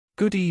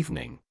Good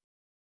evening.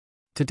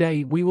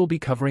 Today we will be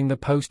covering the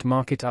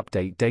post-market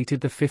update dated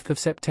the 5th of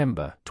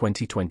September,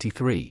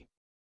 2023.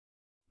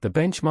 The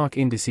benchmark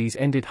indices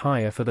ended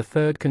higher for the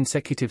third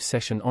consecutive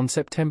session on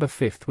September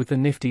 5th with the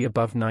Nifty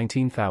above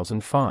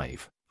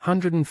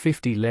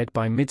 19,550 led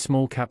by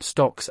mid-small cap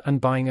stocks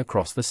and buying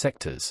across the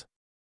sectors.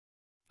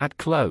 At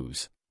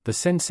close, the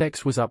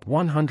Sensex was up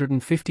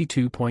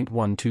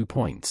 152.12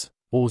 points,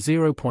 or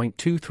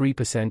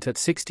 0.23% at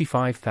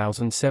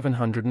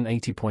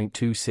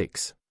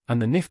 65,780.26. And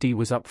the Nifty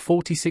was up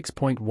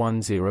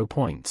 46.10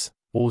 points,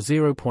 or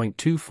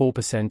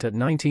 0.24% at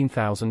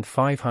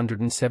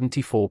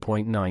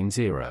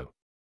 19,574.90.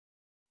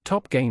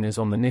 Top gainers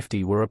on the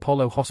Nifty were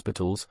Apollo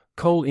Hospitals,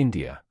 Coal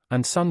India,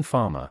 and Sun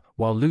Pharma,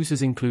 while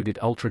losers included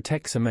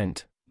Ultratech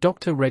Cement,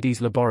 Dr.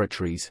 Reddy's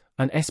Laboratories,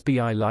 and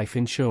SBI Life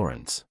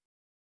Insurance.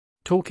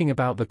 Talking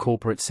about the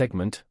corporate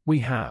segment, we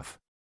have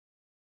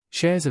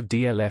shares of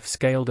DLF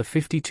scaled a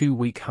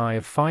 52-week high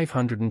of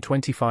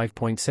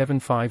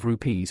 525.75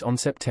 rupees on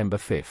September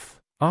 5th,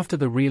 after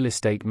the real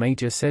estate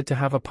major said to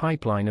have a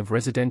pipeline of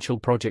residential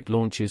project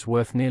launches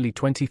worth nearly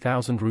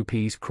 20,000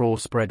 rupees crore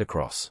spread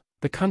across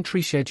the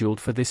country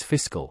scheduled for this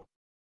fiscal.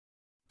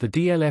 The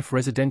DLF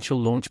residential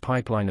launch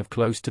pipeline of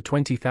close to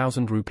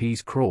 20,000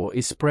 rupees crore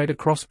is spread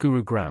across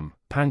Gurugram,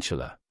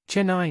 Panchala,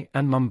 Chennai,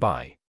 and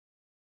Mumbai.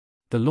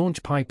 The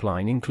launch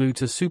pipeline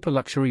includes a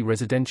super-luxury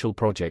residential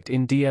project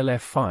in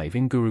DLF 5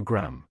 in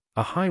Gurugram,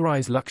 a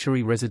high-rise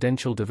luxury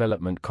residential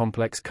development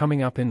complex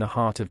coming up in the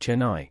heart of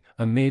Chennai,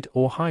 a mid-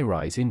 or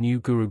high-rise in New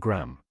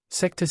Gurugram,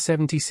 Sector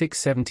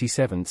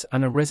 76-77,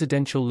 and a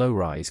residential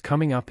low-rise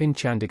coming up in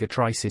Chandigarh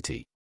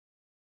Tri-City.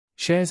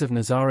 Shares of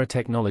NAZARA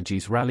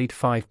Technologies rallied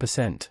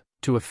 5%,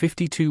 to a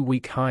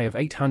 52-week high of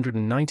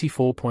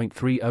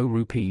 894.30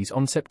 rupees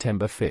on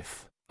September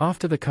 5th.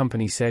 After the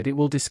company said it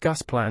will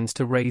discuss plans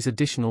to raise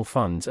additional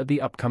funds at the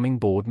upcoming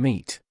board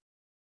meet.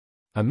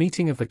 A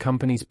meeting of the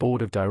company's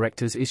board of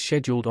directors is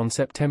scheduled on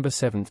September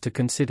 7th to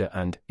consider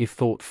and, if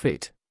thought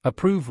fit,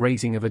 approve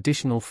raising of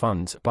additional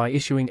funds by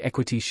issuing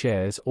equity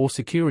shares or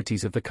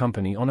securities of the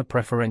company on a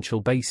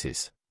preferential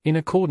basis, in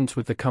accordance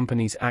with the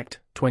Companies Act,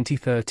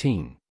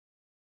 2013.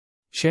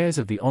 Shares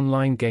of the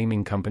online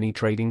gaming company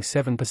trading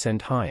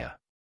 7% higher.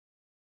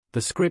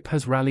 The scrip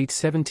has rallied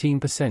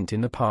 17%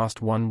 in the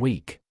past 1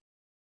 week.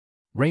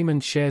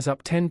 RAYMOND shares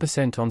up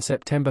 10% on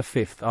September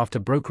 5th after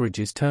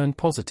brokerages turned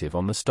positive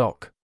on the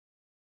stock.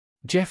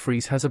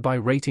 Jefferies has a buy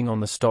rating on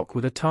the stock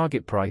with a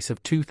target price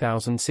of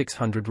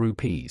 2,600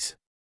 rupees.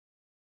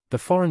 The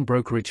foreign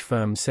brokerage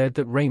firm said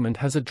that RAYMOND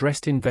has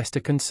addressed investor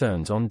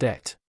concerns on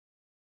debt.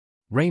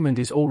 RAYMOND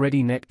is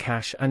already net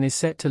cash and is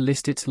set to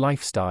list its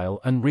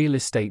lifestyle and real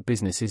estate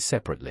businesses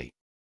separately.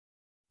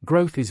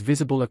 Growth is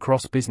visible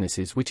across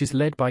businesses, which is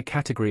led by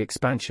category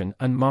expansion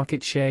and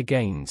market share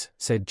gains,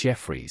 said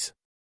Jefferies.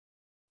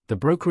 The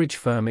brokerage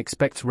firm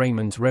expects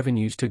RAYMOND's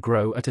revenues to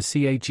grow at a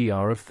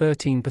CAGR of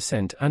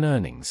 13% and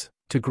earnings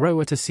to grow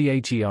at a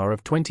CAGR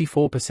of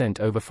 24%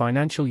 over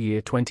financial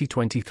year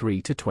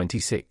 2023 to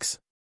 26.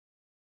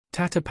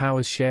 Tata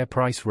Power's share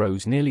price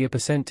rose nearly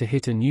 1% to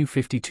hit a new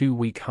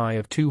 52-week high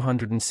of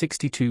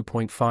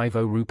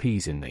 262.50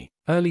 rupees in the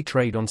early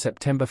trade on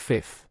September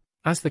 5th,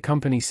 as the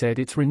company said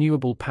its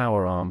renewable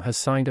power arm has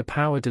signed a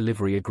power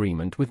delivery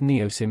agreement with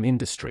Neosim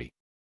Industry.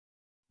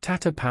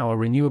 Tata Power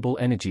Renewable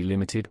Energy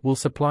Limited will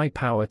supply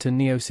power to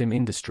Neosim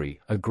Industry,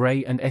 a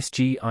grey and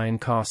SG iron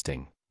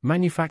casting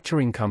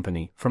manufacturing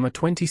company, from a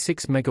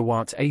 26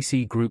 MW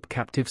AC group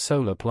captive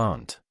solar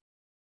plant.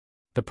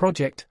 The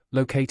project,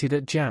 located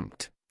at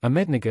Jampt,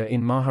 Ahmednagar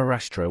in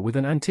Maharashtra with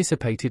an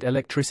anticipated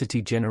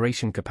electricity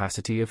generation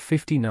capacity of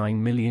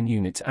 59 million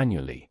units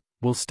annually,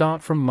 will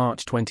start from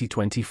March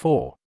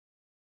 2024.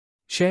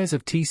 Shares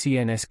of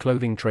TCNS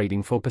clothing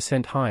trading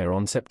 4% higher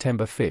on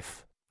September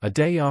 5th. A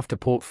day after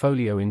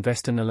portfolio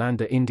investor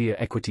Nalanda India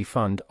Equity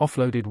Fund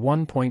offloaded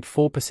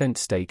 1.4%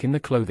 stake in the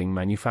clothing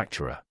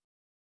manufacturer.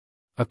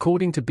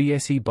 According to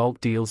BSE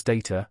Bulk Deals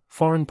data,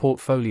 foreign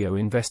portfolio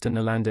investor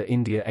Nalanda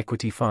India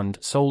Equity Fund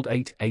sold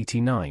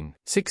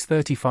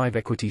 889,635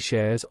 equity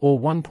shares or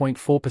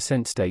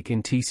 1.4% stake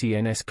in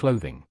TCNS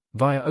clothing,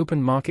 via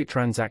open market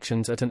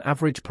transactions at an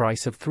average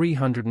price of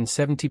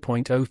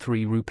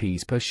 370.03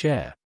 rupees per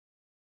share.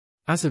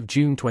 As of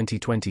June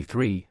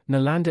 2023,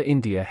 Nalanda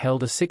India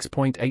held a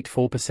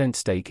 6.84%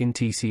 stake in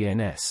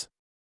TCNS.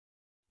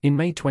 In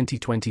May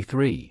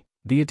 2023,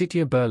 the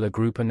Aditya Birla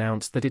Group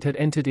announced that it had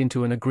entered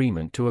into an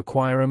agreement to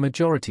acquire a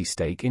majority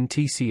stake in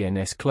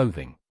TCNS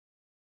Clothing.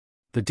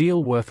 The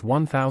deal worth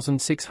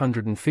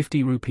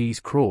 1,650 rupees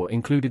crore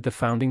included the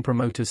founding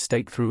promoter's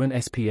stake through an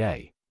SPA,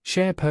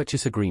 share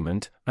purchase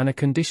agreement, and a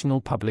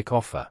conditional public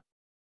offer.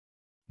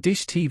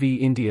 Dish TV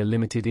India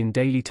Limited in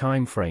daily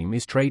time frame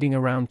is trading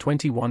around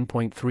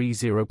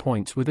 21.30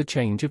 points with a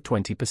change of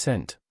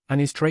 20%,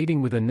 and is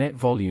trading with a net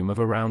volume of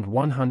around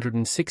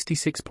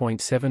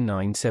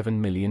 166.797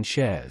 million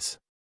shares.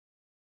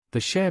 The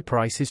share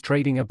price is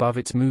trading above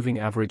its moving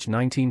average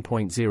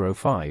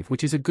 19.05,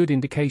 which is a good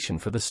indication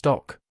for the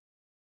stock.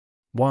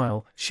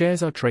 while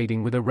shares are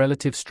trading with a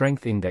relative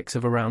strength index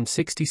of around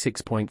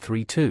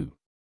 66.32.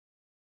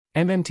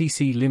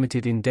 MMTC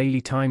Limited in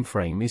daily time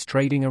frame is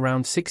trading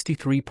around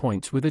 63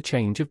 points with a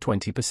change of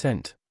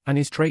 20%, and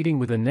is trading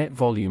with a net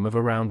volume of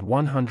around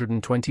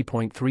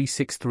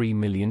 120.363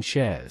 million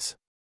shares.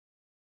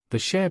 The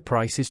share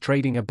price is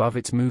trading above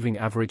its moving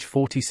average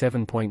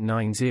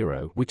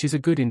 47.90, which is a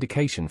good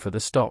indication for the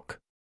stock.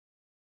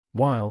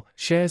 While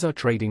shares are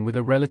trading with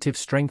a relative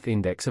strength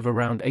index of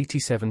around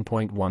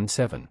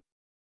 87.17.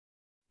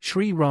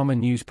 Sri Rama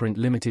Newsprint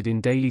Limited in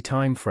daily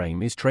time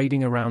frame is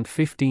trading around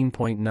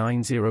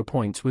 15.90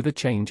 points with a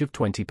change of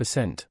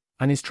 20%,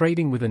 and is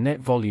trading with a net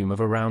volume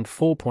of around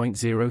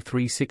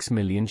 4.036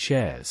 million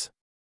shares.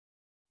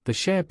 The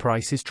share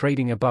price is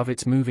trading above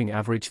its moving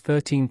average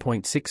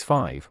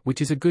 13.65,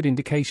 which is a good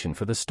indication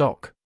for the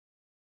stock.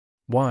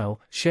 While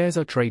shares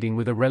are trading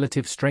with a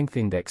relative strength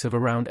index of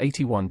around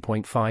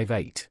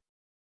 81.58.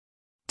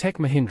 Tech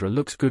Mahindra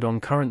looks good on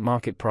current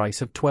market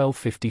price of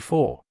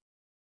 1254.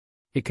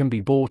 It can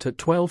be bought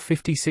at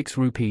 1256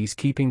 rupees,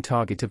 keeping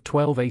target of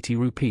 1280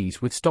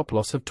 rupees with stop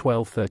loss of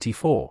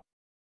 1234.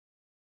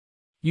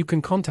 You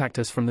can contact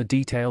us from the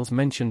details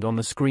mentioned on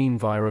the screen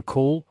via a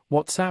call,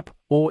 WhatsApp,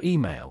 or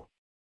email.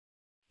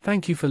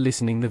 Thank you for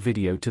listening the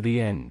video to the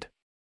end.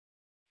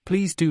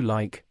 Please do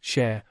like,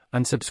 share,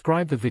 and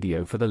subscribe the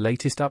video for the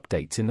latest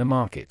updates in the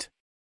market.